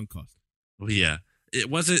 You meant sunk cost. Well, yeah. It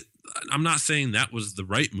wasn't. I'm not saying that was the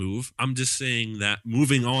right move. I'm just saying that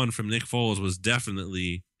moving on from Nick Foles was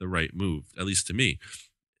definitely the right move, at least to me.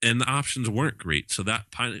 And the options weren't great. So that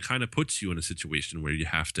kind of puts you in a situation where you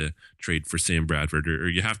have to trade for Sam Bradford, or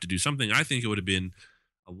you have to do something. I think it would have been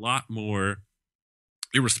a lot more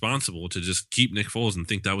irresponsible to just keep Nick Foles and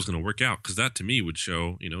think that was going to work out, because that to me would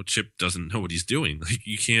show, you know, Chip doesn't know what he's doing. Like,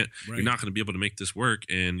 you can't, right. You're not going to be able to make this work,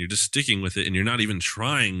 and you're just sticking with it, and you're not even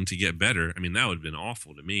trying to get better. I mean, that would have been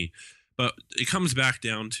awful to me. But it comes back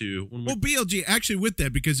down to BLG, actually, with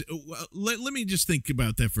that, because let me just think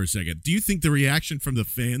about that for a second. Do you think the reaction from the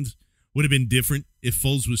fans would have been different if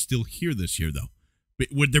Foles was still here this year, though?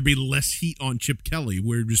 Would there be less heat on Chip Kelly,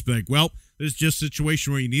 where it'd just be like, well, this is just a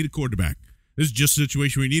situation where you need a quarterback. This is just a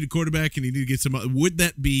situation where you need a quarterback and you need to get some. Would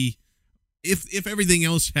that be, if everything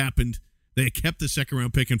else happened, they kept the second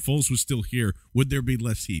round pick and Foles was still here, would there be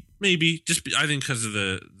less heat? Maybe. I think because of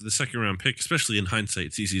the second round pick, especially in hindsight,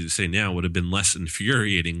 it's easy to say now, would have been less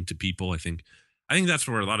infuriating to people. I think that's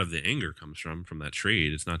where a lot of the anger comes from that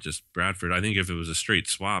trade. It's not just Bradford. I think if it was a straight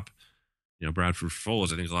swap, you know, Bradford for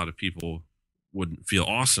Foles, I think a lot of people wouldn't feel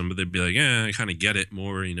awesome, but they'd be like, yeah, I kind of get it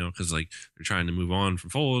more, you know, because like they're trying to move on from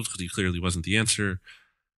Foles because he clearly wasn't the answer.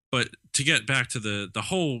 But to get back to the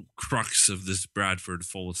whole crux of this Bradford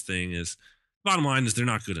Foles thing is, bottom line is they're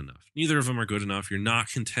not good enough. Neither of them are good enough. You're not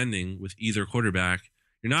contending with either quarterback.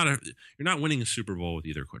 You're not winning a Super Bowl with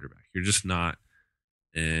either quarterback. You're just not.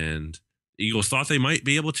 And the Eagles thought they might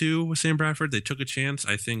be able to with Sam Bradford. They took a chance.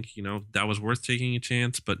 I think, you know, that was worth taking a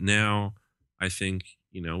chance. But now I think,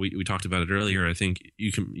 you know, we talked about it earlier. I think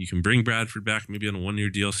you can bring Bradford back maybe on a 1-year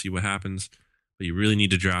deal, see what happens. But you really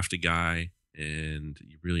need to draft a guy, and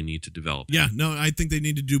you really need to develop him. Yeah, no, I think they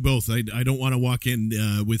need to do both. I don't want to walk in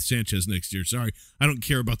with Sanchez next year. Sorry, I don't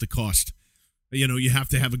care about the cost. You know, you have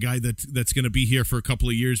to have a guy that's going to be here for a couple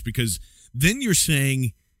of years, because then you're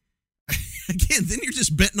saying, again, then you're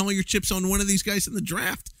just betting all your chips on one of these guys in the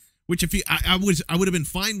draft. Which if I would have been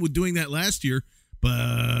fine with doing that last year,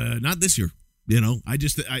 but not this year. You know,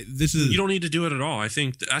 this is. You don't need to do it at all. I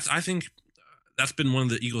think that's been one of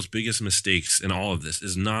the Eagles' biggest mistakes in all of this,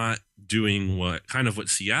 is not doing what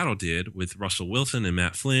Seattle did with Russell Wilson and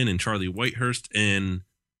Matt Flynn and Charlie Whitehurst, and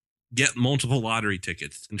get multiple lottery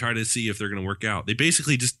tickets and try to see if they're going to work out. They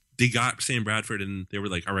basically they got Sam Bradford and they were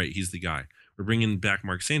like, all right, he's the guy. We're bringing back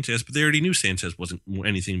Mark Sanchez, but they already knew Sanchez wasn't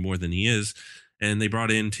anything more than he is. And they brought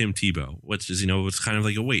in Tim Tebow, which is, it's kind of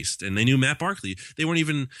like a waste. And they knew Matt Barkley. They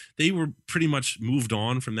were pretty much moved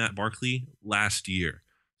on from Matt Barkley last year.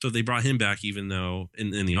 So they brought him back, even though in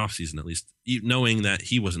the offseason, at least, knowing that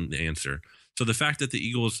he wasn't the answer. So the fact that the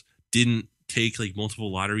Eagles didn't take like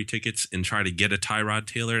multiple lottery tickets and try to get a Tyrod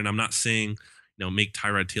Taylor, and I'm not saying, make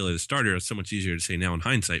Tyrod Taylor the starter. It's so much easier to say now in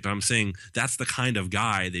hindsight, but I'm saying that's the kind of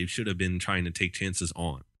guy they should have been trying to take chances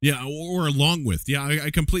on. Yeah, or along with. Yeah, I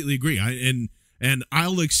completely agree. And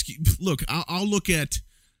I'll look at.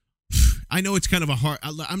 I know it's kind of a hard.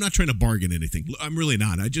 I'm not trying to bargain anything. I'm really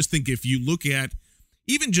not. I just think if you look at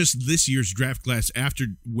even just this year's draft class after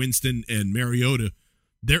Winston and Mariota,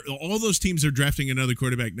 all those teams are drafting another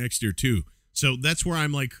quarterback next year too. So that's where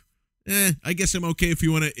I'm like, I guess I'm okay if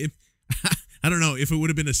you want to. If I don't know if it would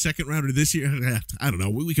have been a second rounder this year. I don't know.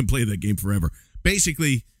 We can play that game forever.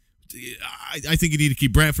 Basically, I think you need to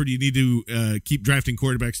keep Bradford. You need to keep drafting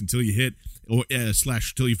quarterbacks until you hit or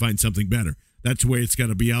till you find something better. That's the way it's got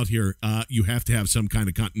to be out here. You have to have some kind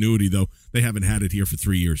of continuity, though. They haven't had it here for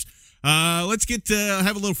 3 years. Let's get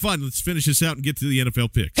have a little fun. Let's finish this out and get to the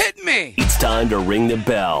NFL picks. Hit me! It's time to ring the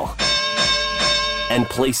bell and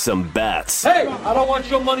place some bets. Hey, I don't want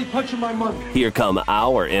your money punching my money. Here come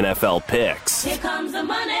our NFL picks. Here comes the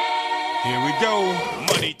money. Here we go.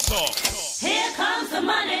 Money talk. Here comes the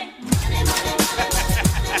money.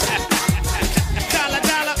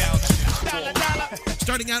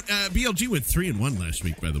 Starting out, BLG went 3-1 last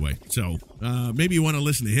week, by the way. So maybe you want to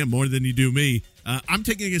listen to him more than you do me. I'm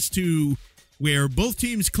taking us to where both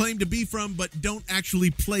teams claim to be from, but don't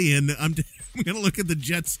actually play in. I'm going to look at the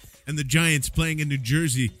Jets and the Giants playing in New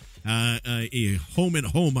Jersey, a home and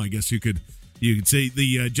home, I guess you could say.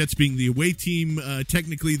 The Jets being the away team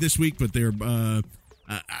technically this week, but they're they're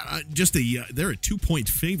a 2-point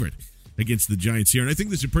favorite against the Giants here, and I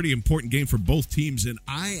think this is a pretty important game for both teams. And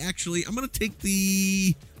I'm going to take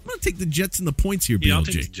the Jets and the points here. Yeah, I'll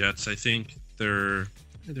take the Jets. I think they're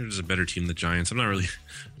just a better team than the Giants. I'm not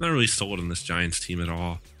really sold on this Giants team at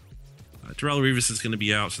all. Darrelle Revis is going to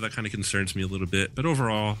be out, so that kind of concerns me a little bit. But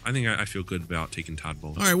overall, I think I feel good about taking Todd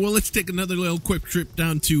Bowles. All right, well, let's take another little quick trip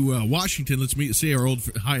down to Washington. Let's say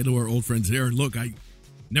hi to our old friends there. And look, I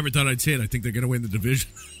never thought I'd say it. I think they're going to win the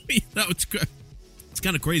division. It's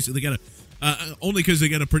kind of crazy. They got only because they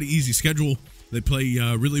got a pretty easy schedule. They play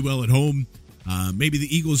really well at home. Maybe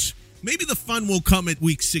the Eagles. Maybe the fun will come at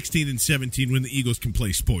week 16 and 17 when the Eagles can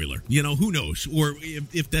play spoiler. Who knows? Or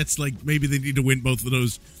if that's like maybe they need to win both of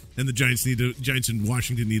those, and the Giants and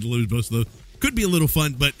Washington need to lose both of those. Could be a little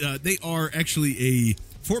fun, but they are actually a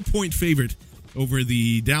 4-point favorite over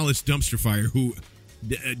the Dallas Dumpster Fire, who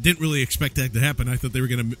didn't really expect that to happen. I thought they were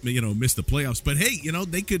going to miss the playoffs, but hey,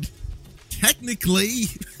 they could technically.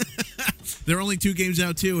 They're only 2 games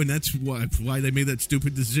out too, and that's why they made that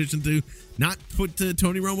stupid decision to not put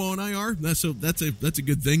Tony Romo on IR. That's a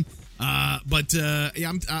good thing. But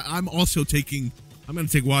I'm also taking. I'm going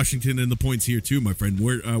to take Washington and the points here too, my friend.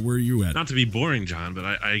 Where are you at? Not to be boring, John, but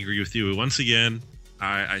I agree with you. Once again,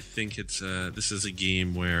 I think this is a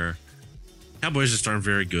game where Cowboys just aren't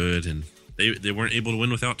very good, and they weren't able to win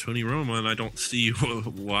without Tony Romo, and I don't see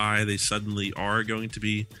why they suddenly are going to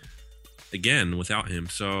be again without him.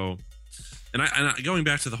 So. And going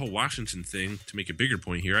back to the whole Washington thing, to make a bigger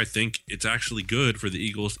point here, I think it's actually good for the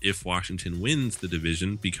Eagles if Washington wins the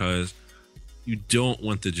division, because you don't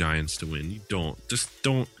want the Giants to win. You don't. Because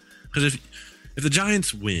if the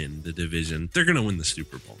Giants win the division, they're going to win the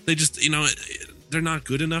Super Bowl. They just, they're not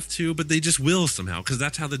good enough to, but they just will somehow, because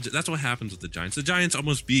that's what happens with the Giants. The Giants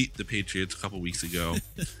almost beat the Patriots a couple weeks ago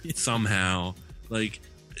somehow. Like,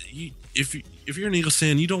 if you're an Eagles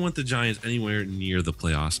fan, you don't want the Giants anywhere near the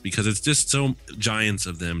playoffs, because it's just so Giants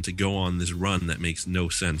of them to go on this run that makes no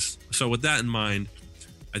sense. So with that in mind,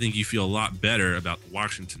 I think you feel a lot better about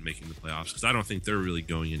Washington making the playoffs, because I don't think they're really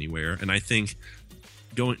going anywhere. And I think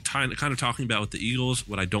kind of talking about with the Eagles,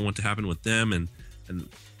 what I don't want to happen with them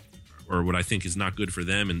or what I think is not good for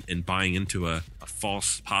them, and buying into a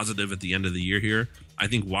false positive at the end of the year here. I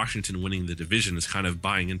think Washington winning the division is kind of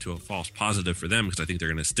buying into a false positive for them, because I think they're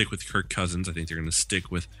going to stick with Kirk Cousins. I think they're going to stick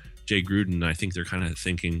with Jay Gruden. I think they're kind of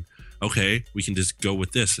thinking, okay, we can just go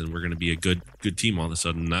with this, and we're going to be a good team all of a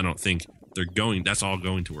sudden. And I don't think that's all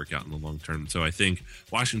going to work out in the long term. So I think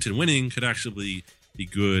Washington winning could actually be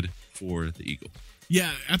good for the Eagles.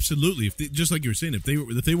 Yeah, absolutely. Just like you were saying, if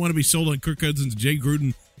they want to be sold on Kirk Cousins and Jay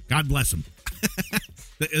Gruden, God bless them.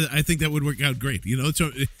 I think that would work out great.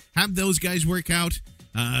 So have those guys work out.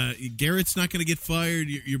 Garrett's not going to get fired.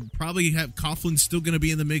 You probably have Coughlin still going to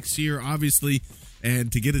be in the mix here, obviously,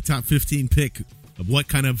 and to get a top 15 pick of what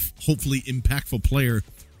kind of hopefully impactful player,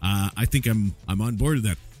 I think I'm on board with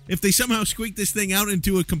that. If they somehow squeak this thing out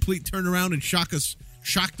into a complete turnaround and shock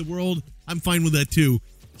the world, I'm fine with that too.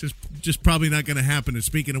 Just probably not going to happen. And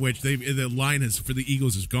speaking of which, the line for the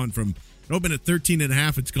Eagles has gone from it opened at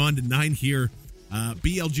 13.5. It's gone to 9 here.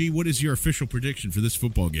 BLG, what is your official prediction for this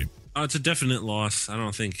football game? It's a definite loss. I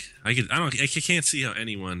can't see how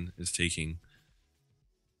anyone is taking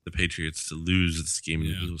the Patriots to lose this game and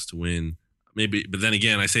the Eagles to win. Maybe, but then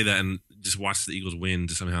again, I say that and just watch the Eagles win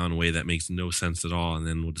somehow in a way that makes no sense at all, and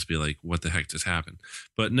then we'll just be like, "What the heck just happened?"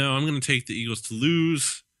 But no, I'm going to take the Eagles to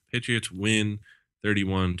lose. Patriots win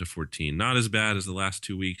 31-14. Not as bad as the last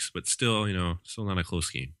 2 weeks, but still, still not a close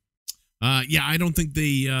game. I don't think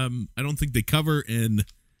they cover, and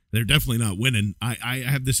they're definitely not winning. I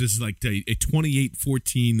have this as like a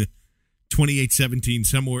 28-14,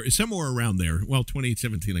 28-17, somewhere around there. Well,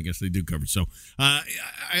 28-17, I guess they do cover. So I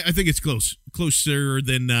think it's closer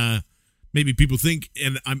than maybe people think,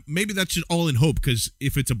 and maybe that's just all in hope, because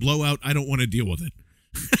if it's a blowout, I don't want to deal with it.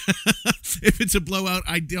 If it's a blowout,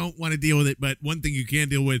 I don't want to deal with it. But one thing you can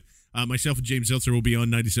deal with. Myself and James Zeltzer will be on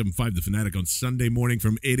 97.5 The Fanatic on Sunday morning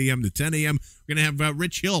from 8 a.m. to 10 a.m. We're going to have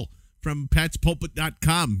Rich Hill from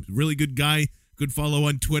patspulpit.com. Really good guy, good follow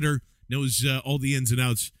on Twitter, knows all the ins and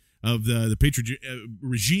outs of the Patriot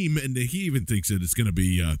regime, and he even thinks that it's going to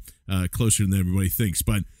be closer than everybody thinks.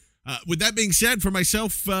 But with that being said, for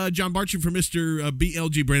myself, John Bartram, for Mr.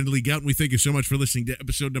 BLG, Brandon Lee Gouton, we thank you so much for listening to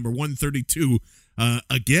episode number 132.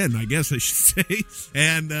 Again, I guess I should say.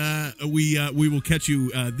 And we will catch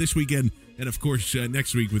you this weekend and, of course,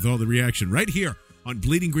 next week with all the reaction right here on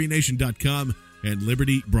BleedingGreenNation.com and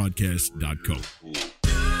LibertyBroadcast.co.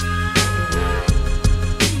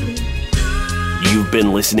 You've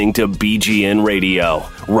been listening to BGN Radio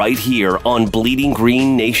right here on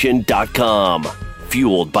BleedingGreenNation.com.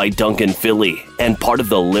 Fueled by Duncan Philly and part of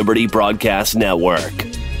the Liberty Broadcast Network.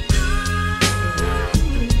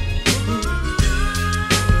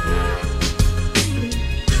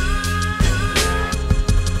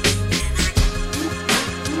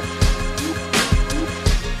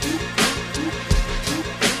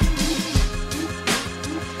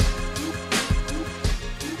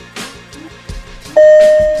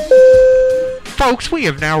 Folks, we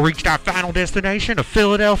have now reached our final destination of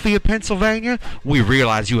Philadelphia, Pennsylvania. We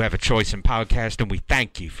realize you have a choice in podcast, and we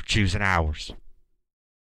thank you for choosing ours.